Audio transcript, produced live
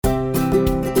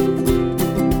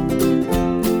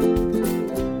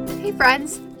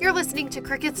friends. You're listening to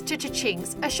Crickets to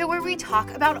Cha-Chings, a show where we talk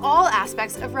about all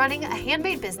aspects of running a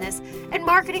handmade business and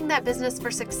marketing that business for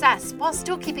success while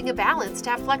still keeping a balance to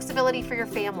have flexibility for your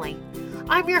family.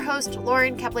 I'm your host,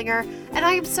 Lauren Keplinger, and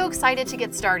I am so excited to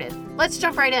get started. Let's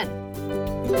jump right in.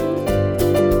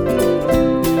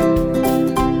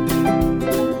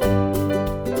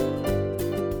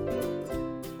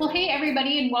 Well, hey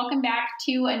everybody, and welcome back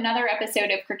to another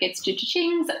episode of Crickets to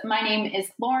Cha-Chings. My name is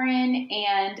Lauren,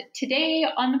 and today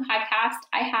on the podcast,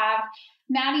 I have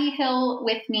Maddie Hill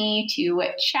with me to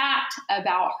chat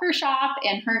about her shop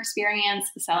and her experience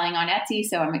selling on Etsy.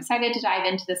 So I'm excited to dive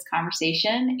into this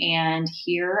conversation and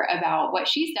hear about what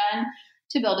she's done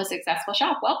to build a successful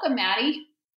shop. Welcome, Maddie.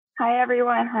 Hi,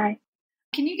 everyone. Hi.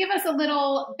 Can you give us a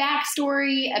little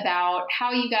backstory about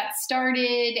how you got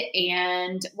started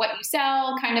and what you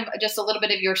sell, kind of just a little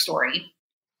bit of your story?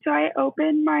 So I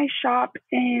opened my shop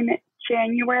in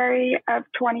January of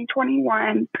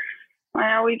 2021.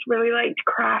 I always really liked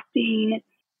crafting.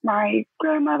 My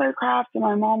grandmother crafts and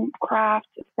my mom crafts.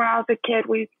 When I was a kid,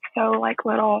 we sew like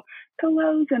little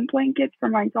pillows and blankets for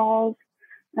my dolls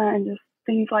and just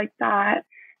things like that.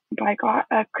 But I got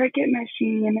a Cricut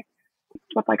machine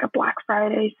with like a Black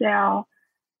Friday sale,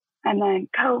 and then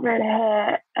COVID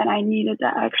hit and I needed the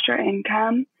extra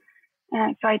income.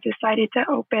 And so I decided to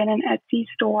open an Etsy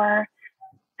store,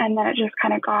 and then it just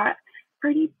kind of got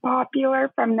pretty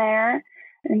popular from there.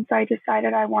 And so I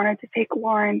decided I wanted to take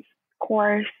Lauren's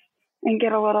course and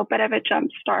get a little bit of a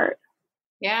jump start.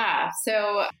 Yeah.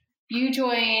 So you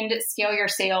joined Scale Your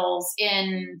Sales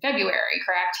in February,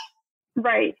 correct?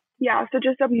 Right. Yeah. So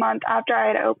just a month after I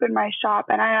had opened my shop,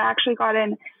 and I actually got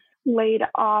laid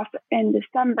off in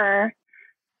December.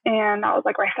 And that was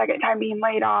like my second time being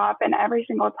laid off. And every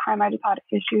single time I just had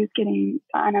issues getting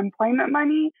the unemployment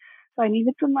money. So I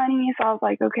needed some money. So I was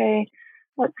like, okay,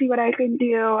 let's see what I can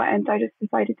do. And so I just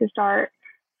decided to start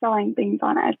selling things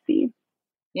on Etsy.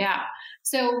 Yeah.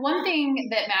 So one thing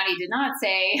that Maddie did not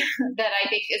say that I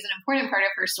think is an important part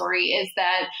of her story is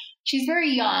that she's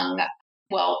very young.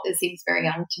 Well, it seems very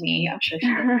young to me. I'm sure she's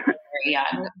very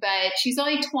young, but she's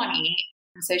only 20.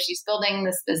 So she's building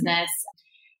this business.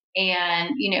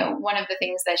 And, you know, one of the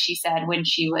things that she said when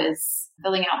she was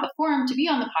filling out the form to be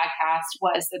on the podcast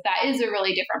was that is a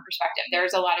really different perspective.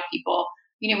 There's a lot of people,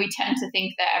 you know, we tend to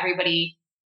think that everybody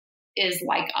is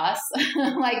like us.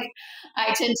 Like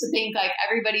I tend to think like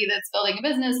everybody that's building a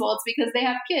business, well, it's because they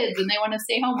have kids and they want to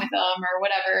stay home with them or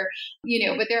whatever, you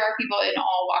know, but there are people in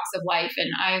all walks of life.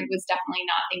 And I was definitely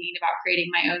not thinking about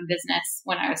creating my own business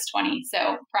when I was 20.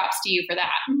 So props to you for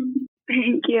that.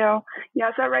 Thank you.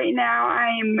 Yeah. So right now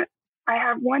I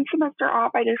have one semester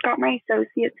off. I just got my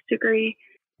associate's degree,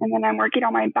 and then I'm working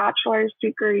on my bachelor's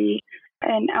degree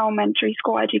in elementary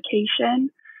school education.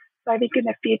 So I think in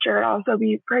the future, it'll also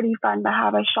be pretty fun to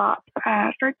have a shop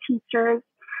for teachers.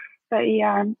 But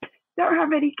yeah, don't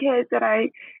have any kids, and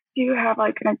I do have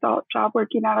like an adult job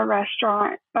working at a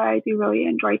restaurant, but I do really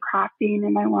enjoy crafting,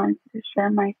 and I wanted to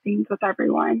share my things with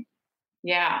everyone.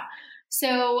 Yeah.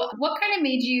 So what kind of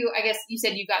made you, I guess you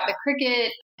said you got the Cricut,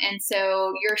 and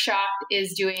so your shop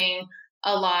is doing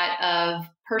a lot of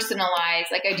personalized,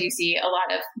 like I do see a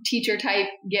lot of teacher type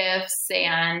gifts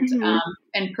and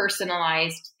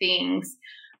personalized things.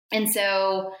 And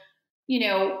so, you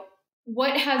know,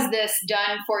 what has this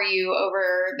done for you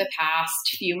over the past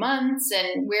few months,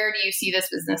 and where do you see this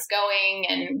business going?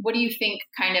 And what do you think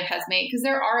kind of has made, because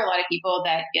there are a lot of people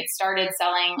that get started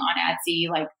selling on Etsy,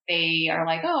 like they are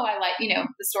like, oh, I like, you know,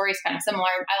 the story's kind of similar.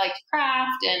 I like to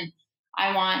craft and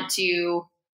I want to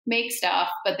make stuff,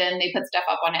 but then they put stuff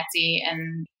up on Etsy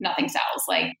and nothing sells.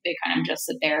 Like they kind of just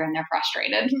sit there and they're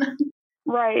frustrated.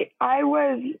 Right. I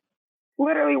was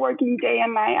literally working day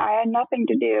and night. I had nothing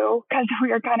to do because we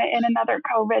were kind of in another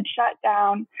COVID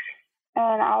shutdown.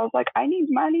 And I was like, I need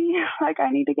money. Like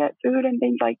I need to get food and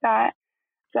things like that.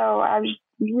 So I was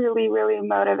really, really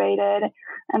motivated.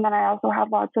 And then I also had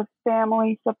lots of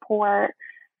family support.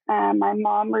 My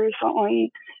mom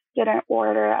recently did an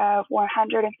order of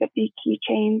 150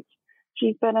 keychains.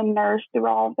 She's been a nurse through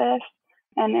all of this.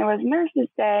 And it was Nurses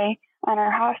Day, and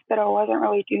our hospital wasn't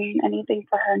really doing anything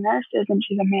for her nurses, and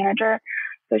she's a manager.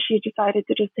 So she decided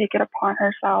to just take it upon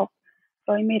herself.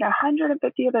 So I made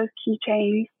 150 of those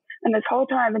keychains. And this whole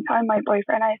time, I've been telling my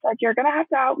boyfriend, I said, you're going to have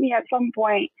to help me at some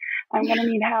point. I'm going to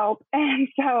need help. And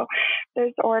so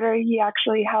this order, he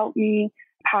actually helped me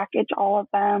package all of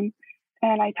them.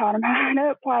 And I taught him how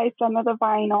to apply some of the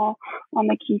vinyl on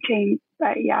the keychains.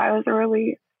 But yeah, it was a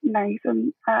really nice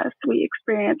and sweet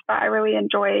experience. But I really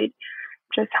enjoyed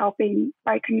just helping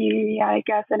my community, I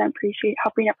guess, and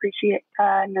helping appreciate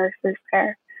nurses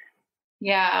there.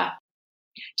 Yeah.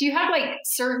 Do you have like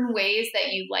certain ways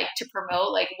that you like to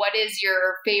promote? Like what is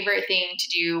your favorite thing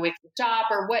to do with the shop,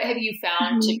 or what have you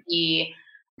found to be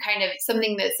kind of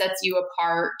something that sets you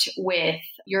apart with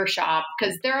your shop?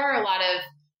 Because there are a lot of,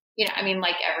 I mean,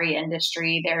 like every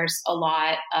industry, there's a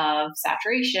lot of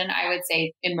saturation, I would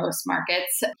say, in most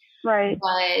markets. Right.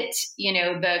 But,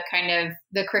 the kind of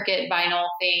the Cricut vinyl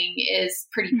thing is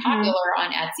pretty popular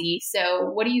on Etsy. So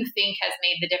what do you think has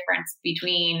made the difference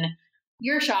between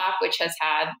your shop, which has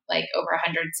had like over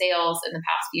 100 sales in the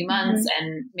past few months,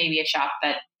 and maybe a shop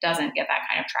that doesn't get that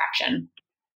kind of traction?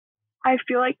 I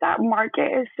feel like that market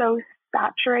is so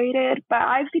saturated, but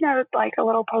I've seen like a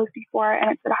little post before,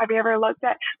 and it said, have you ever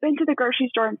been to the grocery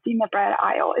store and seen the bread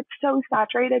aisle? It's so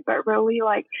saturated, but really,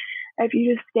 like, if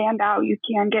you just stand out, you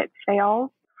can get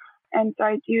sales. And so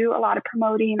I do a lot of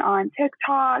promoting on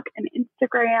TikTok and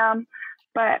Instagram,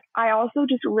 but I also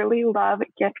just really love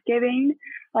gift giving.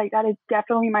 Like, that is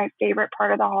definitely my favorite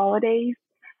part of the holidays.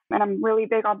 And I'm really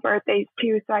big on birthdays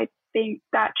too. So I think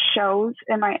that shows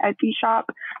in my Etsy shop.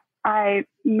 I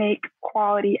make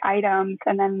quality items,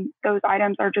 and then those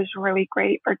items are just really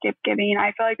great for gift giving.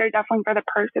 I feel like they're definitely for the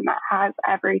person that has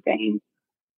everything.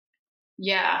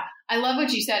 Yeah. I love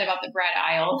what you said about the bread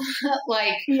aisle.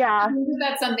 Like, yeah,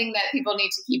 that's something that people need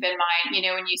to keep in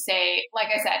mind. When you say, like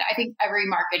I said, I think every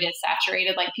market is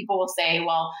saturated. Like, people will say,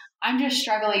 well, I'm just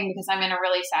struggling because I'm in a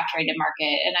really saturated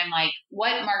market. And I'm like,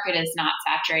 what market is not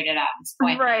saturated at this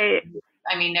point? Right.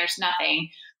 I mean, there's nothing.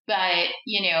 But,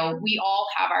 we all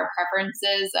have our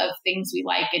preferences of things we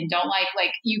like and don't like.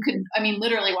 Like, you can,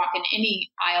 literally walk in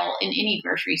any aisle in any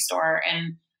grocery store.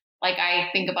 And like, I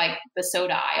think of like the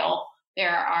soda aisle. There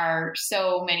are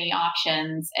so many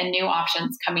options and new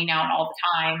options coming out all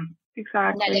the time.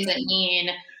 Exactly. And that doesn't mean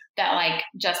that, like,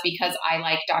 just because I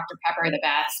like Dr. Pepper the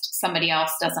best, somebody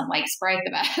else doesn't like Sprite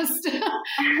the best.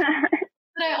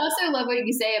 But I also love what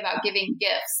you say about giving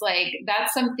gifts. Like,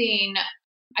 that's something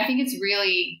I think it's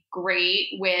really great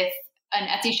with an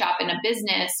Etsy shop and a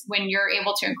business when you're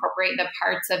able to incorporate the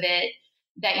parts of it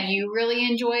that you really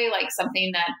enjoy, like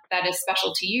something that is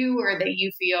special to you or that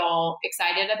you feel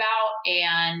excited about,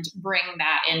 and bring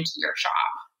that into your shop.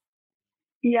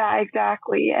 Yeah,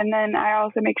 exactly. And then I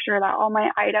also make sure that all my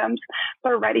items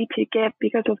are ready to gift,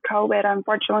 because with COVID,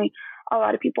 unfortunately, a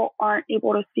lot of people aren't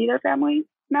able to see their family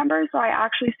members. So I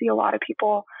actually see a lot of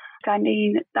people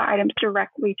sending the items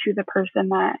directly to the person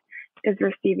that is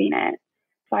receiving it.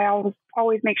 So I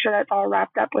always make sure that's all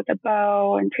wrapped up with a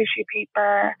bow and tissue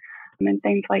paper and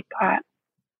things like that.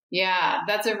 Yeah,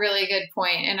 that's a really good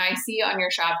point. And I see on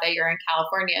your shop that you're in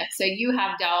California. So you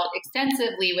have dealt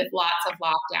extensively with lots of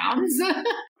lockdowns.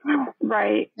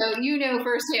 Right. So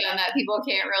firsthand that people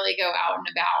can't really go out and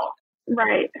about.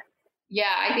 Right.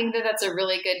 Yeah, I think that that's a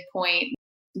really good point,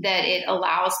 that it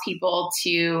allows people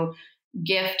to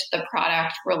gift the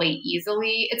product really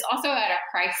easily. It's also at a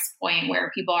price point where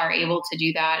people are able to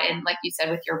do that. And like you said,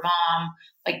 with your mom,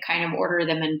 like, kind of order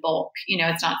them in bulk.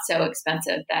 It's not so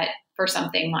expensive that for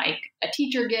something like a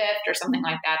teacher gift or something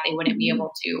like that, they wouldn't be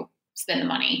able to spend the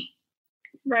money.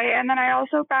 Right. And then I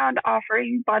also found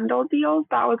offering bundle deals.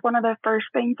 That was one of the first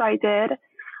things I did.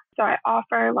 So I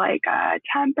offer like a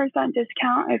 10%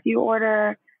 discount if you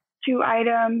order 2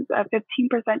 items, a 15%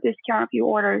 discount if you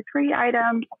order 3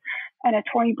 items, and a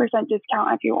 20%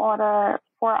 discount if you order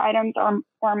 4 items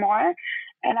or more.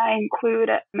 And I include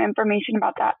information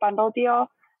about that bundle deal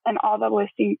and all the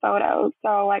listing photos.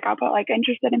 So like, I'll put like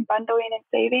interested in bundling and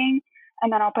saving,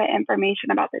 and then I'll put information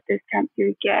about the discounts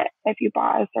you get if you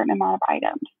bought a certain amount of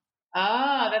items.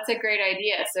 Oh, that's a great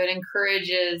idea. So it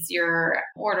encourages your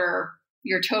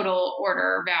total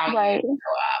order value to go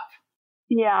up.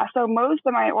 Yeah. So most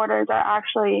of my orders are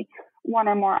actually 1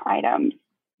 or more items.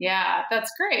 Yeah,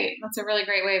 that's great. That's a really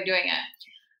great way of doing it.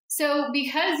 So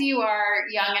because you are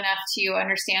young enough to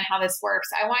understand how this works,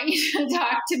 I want you to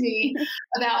talk to me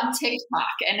about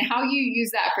TikTok and how you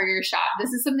use that for your shop.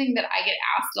 This is something that I get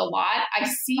asked a lot. I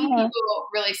see people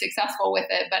really successful with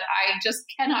it, but I just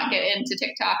cannot get into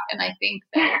TikTok, and I think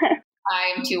that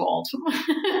I'm too old.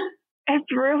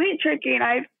 It's really tricky. And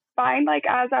I find, like,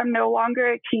 as I'm no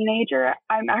longer a teenager,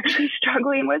 I'm actually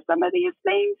struggling with some of these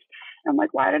things. I'm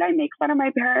like, why did I make fun of my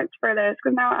parents for this?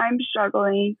 Because now I'm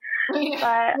struggling.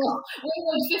 Yeah. But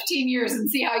wait 15 years and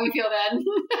see how you feel then.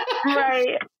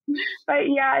 Right. But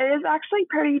yeah, it is actually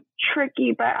pretty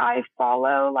tricky. But I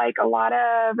follow like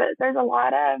there's a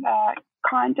lot of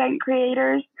content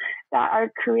creators that are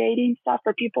creating stuff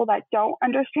for people that don't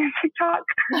understand TikTok.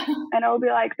 And it'll be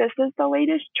like, this is the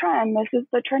latest trend. This is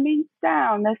the trending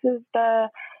sound. This is the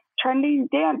trending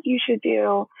dance you should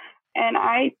do. And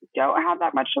I don't have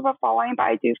that much of a following, but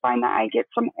I do find that I get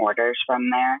some orders from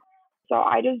there. So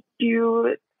I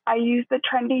use the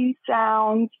trending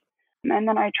sounds, and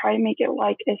then I try to make it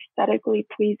like aesthetically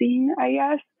pleasing, I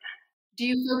guess. Do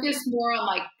you focus more on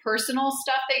like personal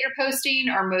stuff that you're posting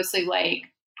or mostly like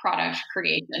product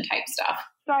creation type stuff?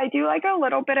 So I do like a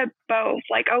little bit of both.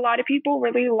 Like a lot of people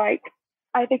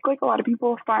I think like a lot of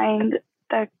people find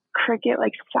the Cricut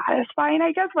like satisfying,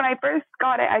 I guess. When I first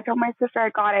got it, I told my sister I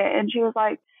got it and she was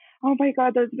like, oh my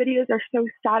God, those videos are so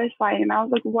satisfying. And I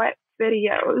was like, what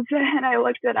videos? And I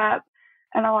looked it up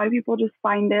and a lot of people just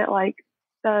find it like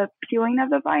the peeling of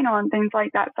the vinyl and things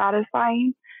like that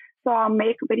satisfying. So I'll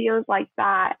make videos like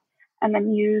that and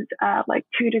then use like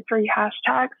 2 to 3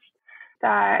 hashtags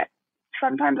that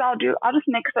sometimes I'll just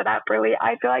mix it up really.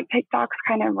 I feel like TikTok's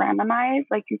kind of randomized.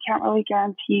 Like you can't really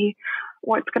guarantee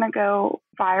what's going to go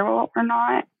viral or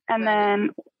not. And then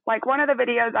like one of the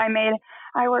videos I made,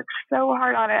 I worked so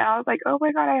hard on it. I was like, oh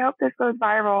my God, I hope this goes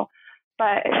viral.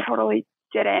 But it totally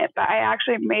didn't. But I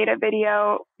actually made a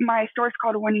video. My store's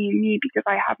called Winnie and Me because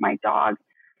I have my dog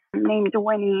named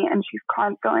Winnie and she's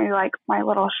constantly like my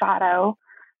little shadow.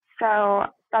 So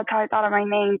that's how I thought of my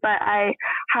name. But I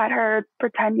had her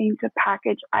pretending to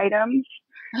package items.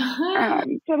 So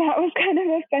that was kind of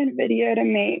a fun video to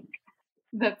make.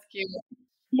 That's cute.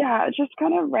 Yeah, it's just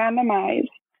kind of randomized.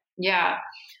 Yeah.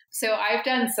 So I've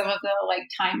done some of the like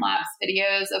time-lapse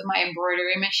videos of my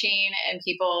embroidery machine and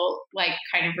people like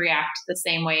kind of react the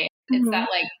same way. It's that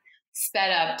like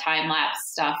sped up time-lapse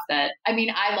stuff that, I mean,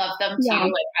 I love them too. Yeah.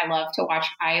 Like I love to watch,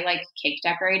 I like cake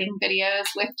decorating videos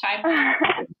with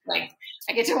time-lapse. Like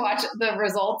I get to watch the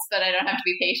results, but I don't have to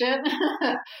be patient.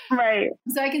 Right.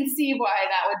 So I can see why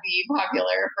that would be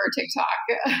popular for TikTok.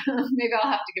 Maybe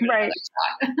I'll have to give it another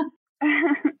shot.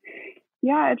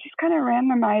 Yeah, it's just kind of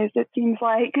randomized, it seems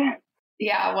like.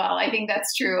 Yeah, well, I think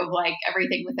that's true of like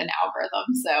everything with an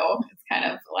algorithm. So it's kind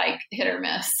of like hit or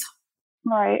miss.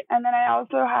 Right. And then I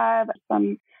also have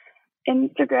some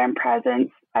Instagram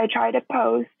presence. I try to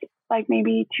post like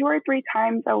maybe 2 or 3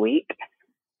 times a week.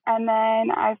 And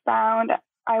then I found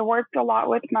I worked a lot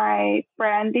with my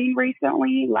branding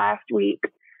recently last week.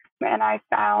 And I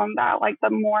found that like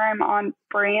the more I'm on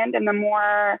brand and the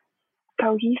more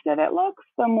cohesive it looks,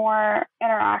 the more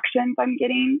interactions I'm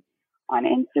getting on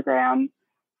Instagram.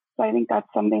 So I think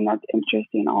that's something that's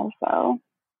interesting also.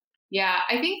 Yeah,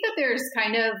 I think that there's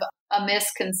kind of a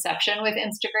misconception with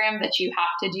Instagram that you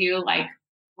have to do like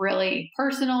really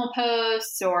personal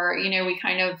posts or, you know, we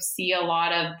kind of see a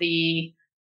lot of the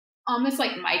almost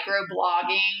like micro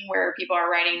blogging where people are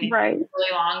writing really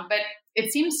long, but it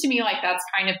seems to me like that's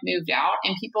kind of moved out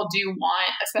and people do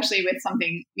want, especially with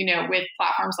something, you know, with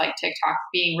platforms like TikTok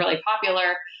being really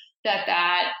popular, that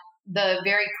the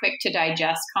very quick to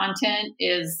digest content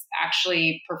is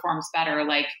actually performs better.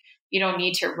 Like you don't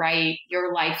need to write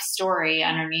your life story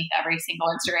underneath every single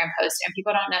Instagram post and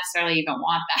people don't necessarily even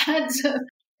want that.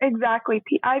 Exactly.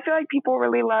 I feel like people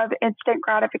really love instant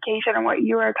gratification and what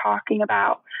you were talking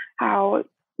about, how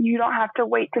you don't have to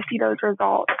wait to see those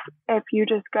results if you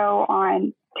just go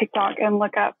on TikTok and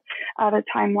look up the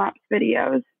time-lapse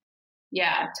videos.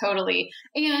 Yeah, totally.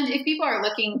 And if people are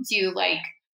looking to like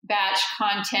batch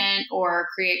content or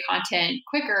create content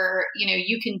quicker, you know,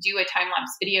 you can do a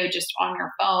time-lapse video just on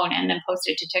your phone and then post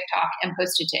it to TikTok and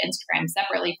post it to Instagram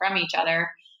separately from each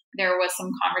other. There was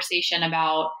some conversation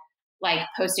about like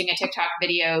posting a TikTok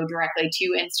video directly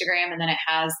to Instagram and then it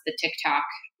has the TikTok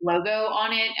logo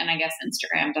on it. And I guess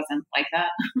Instagram doesn't like that.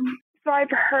 So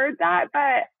I've heard that,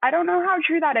 but I don't know how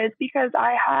true that is because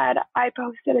I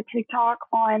posted a TikTok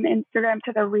on Instagram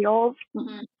to the Reels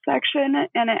section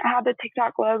and it had the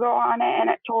TikTok logo on it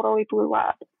and it totally blew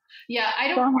up. Yeah,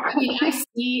 I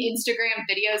see Instagram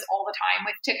videos all the time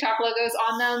with TikTok logos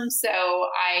on them. So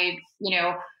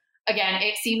again,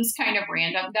 it seems kind of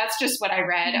random. That's just what I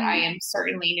read. I am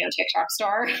certainly no TikTok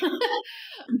star,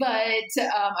 but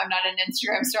I'm not an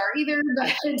Instagram star either.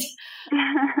 But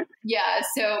yeah,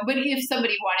 but if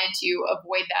somebody wanted to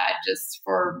avoid that just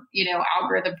for,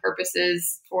 algorithm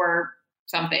purposes for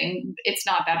something, it's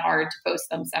not that hard to post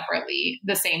them separately,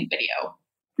 the same video.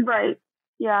 Right.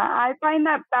 Yeah, I find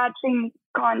that batching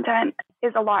content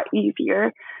is a lot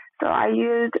easier. So I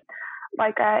use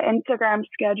like an Instagram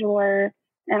scheduler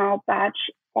and I'll batch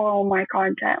all my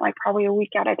content like probably a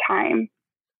week at a time.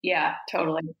 Yeah,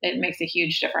 totally. It makes a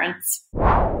huge difference.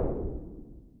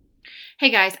 Hey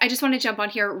guys, I just want to jump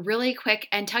on here really quick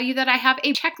and tell you that I have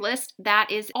a checklist that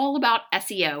is all about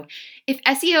SEO. If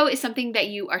SEO is something that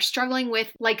you are struggling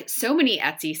with, like so many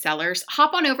Etsy sellers,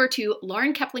 hop on over to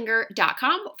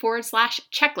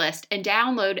laurenkeplinger.com/checklist and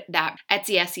download that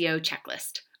Etsy SEO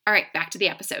checklist. All right, back to the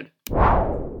episode.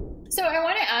 So I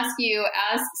want to ask you,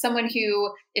 as someone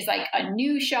who is like a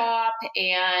new shop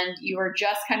and you are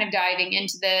just kind of diving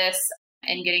into this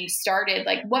and getting started,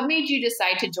 like what made you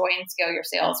decide to join Scale Your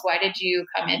Sales? Why did you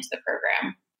come into the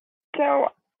program? So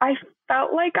I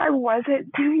felt like I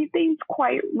wasn't doing things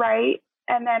quite right.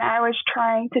 And then I was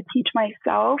trying to teach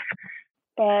myself,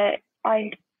 but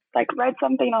I read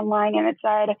something online and it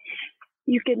said,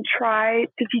 you can try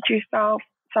to teach yourself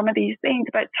some of these things,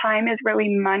 but time is really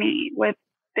money with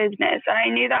business. And I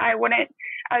knew that I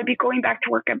would be going back to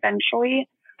work eventually.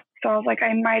 So I was like,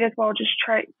 I might as well just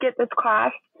try get this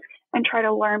class and try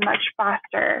to learn much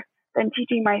faster than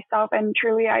teaching myself. And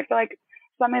truly, I feel like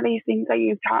some of these things that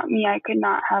you taught me, I could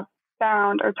not have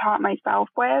found or taught myself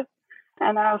with.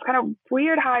 And that was kind of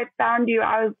weird how I found you.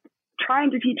 I was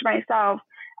trying to teach myself,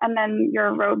 and then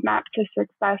your roadmap to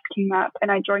success came up,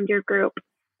 and I joined your group.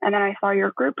 And then I saw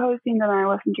your group postings, and I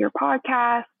listened to your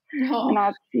podcast. Oh. And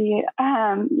I see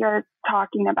you're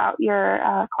talking about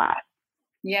your class.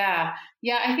 Yeah.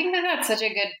 I think that that's such a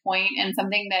good point, and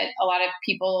something that a lot of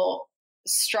people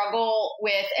struggle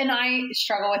with, and I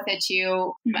struggle with it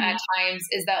too at times,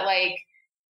 is that like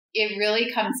it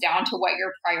really comes down to what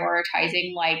you're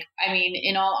prioritizing. Like, I mean,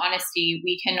 in all honesty,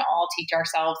 we can all teach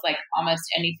ourselves like almost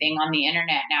anything on the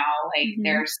internet now. Like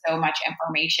there's so much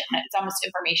information that it's almost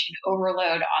information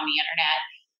overload on the internet.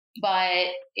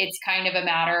 But it's kind of a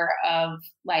matter of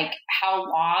like, how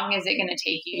long is it going to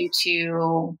take you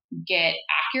to get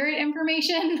accurate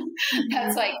information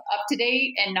that's like up to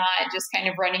date and not just kind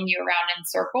of running you around in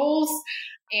circles.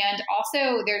 And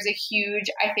also there's a huge,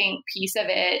 I think, piece of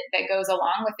it that goes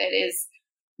along with it is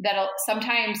that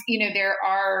sometimes,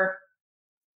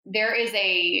 there is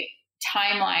a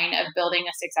timeline of building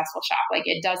a successful shop. Like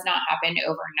it does not happen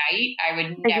overnight. I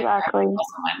would never tell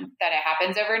someone that it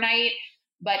happens overnight.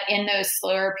 But in those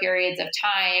slower periods of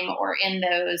time, or in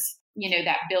those,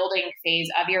 that building phase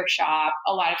of your shop,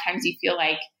 a lot of times you feel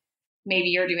like maybe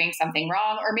you're doing something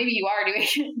wrong, or maybe you are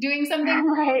doing something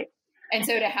right. And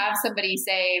so to have somebody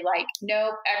say like,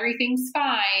 nope, everything's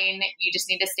fine, you just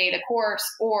need to stay the course,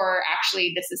 or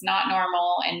actually this is not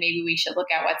normal and maybe we should look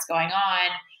at what's going on,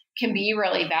 can be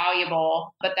really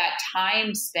valuable. But that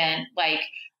time spent, like,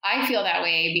 I feel that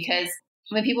way because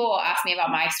when people will ask me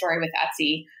about my story with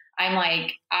Etsy, I'm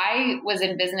like, I was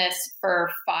in business for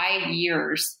 5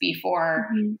 years before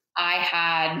I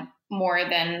had more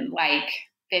than like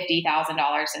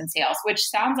 $50,000 in sales, which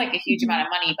sounds like a huge amount of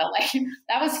money, but like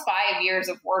that was 5 years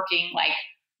of working like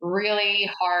really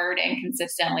hard and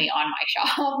consistently on my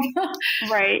shop.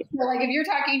 Right. So like if you're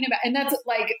talking about, and that's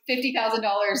like $50,000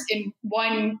 in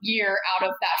 1 year out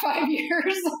of that 5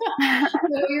 years.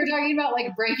 So you're talking about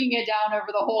like breaking it down over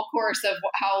the whole course of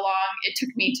how long it took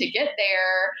me to get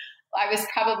there. I was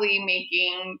probably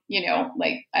making,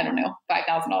 like, I don't know,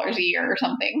 $5,000 a year or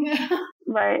something.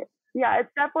 Right. Yeah.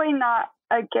 It's definitely not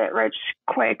a get rich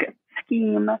quick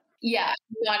scheme. Yeah,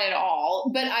 not at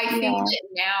all. But I think that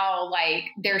now, like,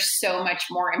 there's so much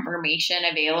more information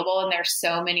available, and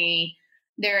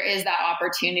there is that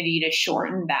opportunity to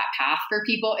shorten that path for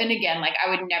people. And again, like,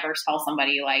 I would never tell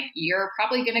somebody like, you're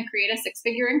probably going to create a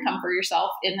 6-figure income for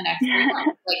yourself in the next 3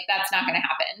 months. Like, that's not going to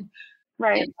happen.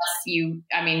 Right.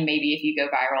 Unless maybe if you go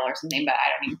viral or something, but I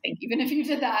don't even think even if you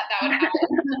did that, that would happen.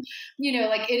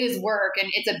 Like, it is work and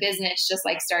it's a business just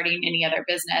like starting any other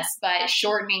business, but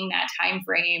shortening that time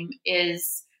frame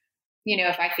is,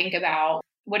 if I think about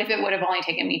what if it would have only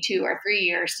taken me 2 or 3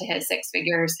 years to hit 6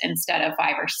 figures instead of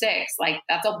 5 or 6, like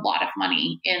that's a lot of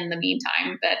money in the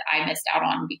meantime that I missed out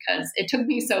on because it took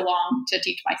me so long to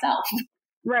teach myself.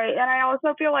 Right. And I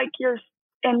also feel like you're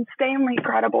insanely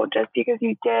credible just because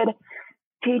you did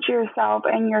teach yourself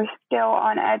and you're still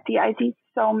on Etsy. I see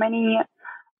so many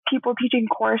people teaching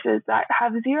courses that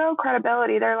have zero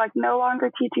credibility. They're like no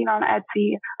longer teaching on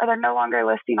Etsy, or they're no longer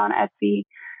listing on Etsy.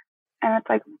 And it's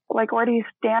like, where do you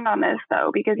stand on this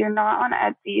though? Because you're not on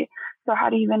Etsy. So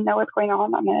how do you even know what's going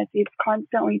on Etsy? It's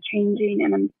constantly changing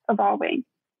and evolving.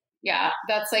 Yeah,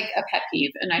 that's like a pet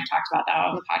peeve. And I've talked about that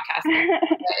on the podcast.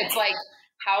 It's like,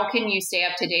 how can you stay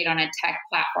up to date on a tech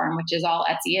platform, which is all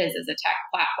Etsy is a tech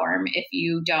platform, if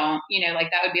you don't,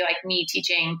 like that would be like me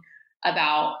teaching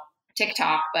about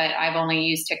TikTok, but I've only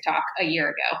used TikTok a year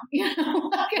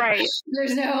ago. Right.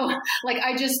 There's no, like,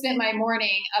 I just spent my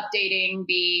morning updating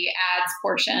the ads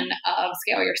portion of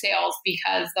Scale Your Sales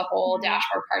because the whole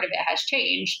dashboard part of it has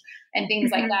changed. And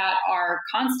things like that are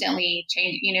constantly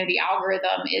changing. The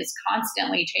algorithm is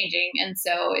constantly changing. And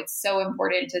so it's so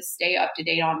important to stay up to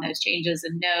date on those changes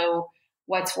and know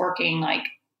what's working like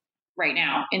right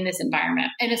now in this environment.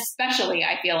 And especially,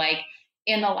 I feel like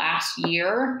in the last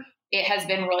year, it has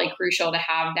been really crucial to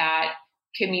have that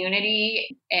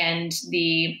community and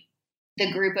the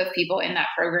group of people in that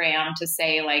program to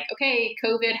say like, okay,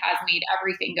 COVID has made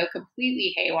everything go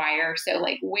completely haywire. So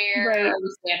like, where are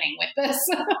we standing with this?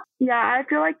 Yeah, I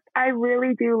feel like I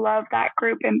really do love that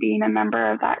group and being a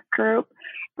member of that group.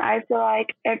 I feel like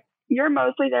if you're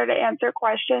mostly there to answer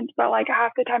questions, but like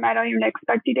half the time I don't even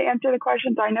expect you to answer the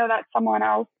questions. I know that someone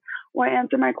else will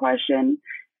answer my question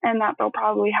and that they'll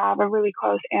probably have a really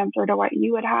close answer to what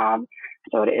you would have.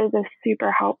 So it is a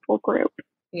super helpful group.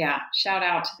 Yeah. Shout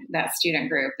out to that student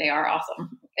group. They are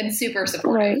awesome and super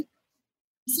supportive. Right.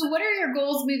 So what are your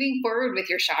goals moving forward with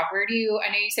your shop? I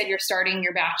know you said you're starting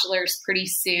your bachelor's pretty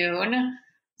soon.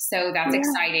 So that's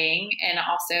exciting. And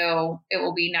also it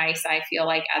will be nice, I feel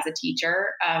like, as a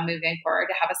teacher moving forward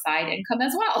to have a side income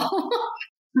as well.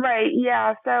 Right.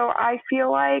 Yeah. So I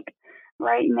feel like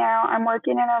right now I'm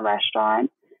working in a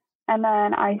restaurant and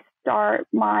then I start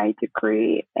my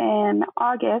degree in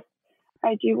August.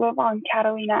 I do live on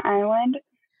Catalina Island.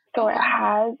 So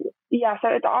so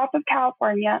it's off of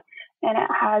California and it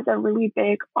has a really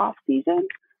big off season.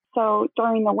 So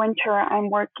during the winter, I'm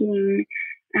working,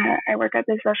 I work at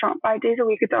this restaurant 5 days a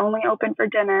week. It's only open for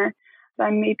dinner. So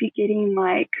I'm maybe getting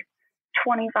like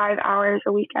 25 hours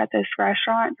a week at this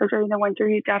restaurant. So during the winter,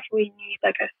 you definitely need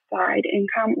like a side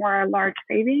income or a large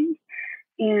savings.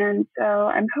 And so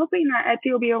I'm hoping that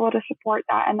Etsy will be able to support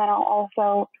that. And then I'll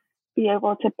also be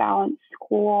able to balance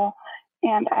school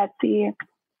and Etsy.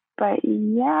 But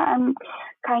yeah, I'm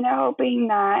kind of hoping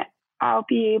that I'll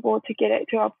be able to get it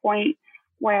to a point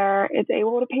where it's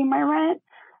able to pay my rent.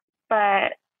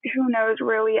 But who knows,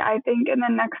 really? I think in the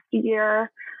next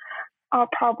year, I'll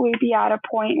probably be at a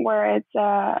point where it's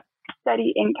a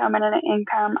steady income and an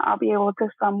income I'll be able to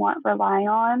somewhat rely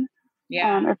on.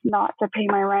 Yeah. If not to pay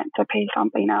my rent, to pay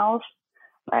something else.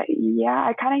 But yeah,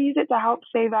 I kind of use it to help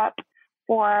save up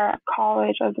for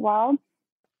college as well.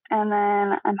 And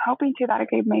then I'm hoping too that I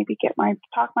could maybe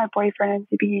talk my boyfriend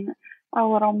into being a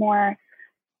little more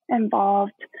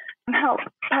involved and help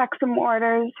pack some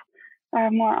orders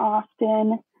more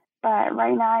often. But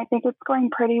right now I think it's going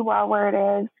pretty well where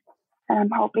it is. And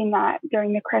I'm hoping that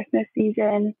during the Christmas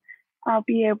season, I'll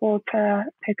be able to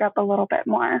pick up a little bit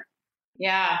more.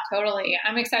 Yeah, totally.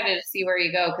 I'm excited to see where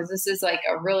you go because this is like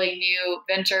a really new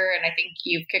venture and I think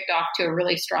you've kicked off to a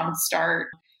really strong start.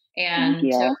 And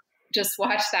to just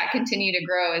watch that continue to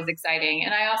grow is exciting.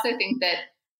 And I also think that,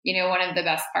 one of the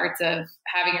best parts of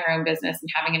having your own business and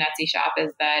having an Etsy shop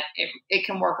is that it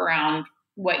can work around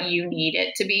what you need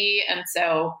it to be. And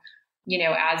so,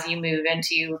 as you move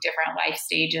into different life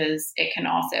stages, it can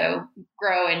also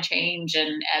grow and change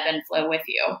and ebb and flow with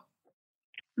you.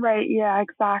 Right. Yeah,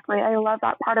 exactly. I love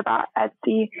that part about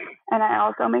Etsy. And I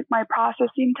also make my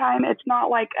processing time. It's not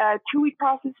like a 2-week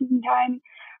processing time,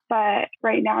 but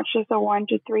right now it's just a 1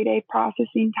 to 3 day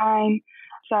processing time.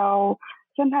 So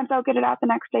sometimes I'll get it out the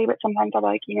next day, but sometimes I'll be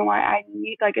like, you know what, I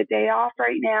need like a day off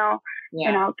right now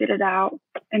and I'll get it out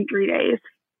in 3 days.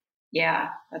 Yeah,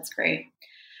 that's great.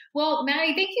 Well,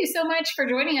 Maddie, thank you so much for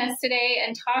joining us today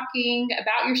and talking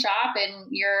about your shop and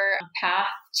your path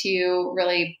to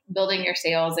really building your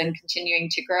sales and continuing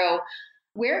to grow.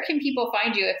 Where can people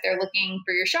find you if they're looking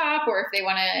for your shop or if they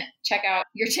want to check out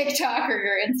your TikTok or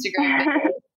your Instagram?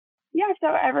 Yeah,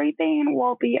 so everything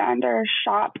will be under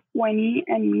Shop Winnie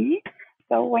and Me.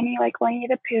 So Winnie like Winnie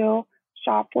the Pooh,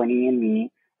 Shop Winnie and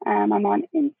Me. I'm on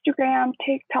Instagram,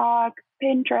 TikTok,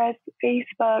 Pinterest,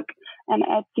 Facebook, and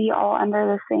Etsy, all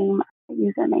under the same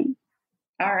username.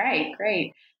 All right,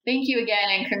 great. Thank you again,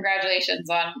 and congratulations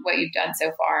on what you've done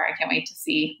so far. I can't wait to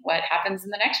see what happens in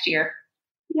the next year.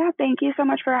 Yeah, thank you so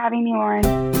much for having me, Lauren.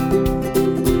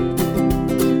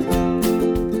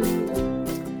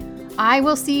 I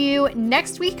will see you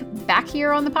next week back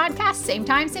here on the podcast. Same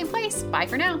time, same place. Bye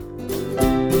for now.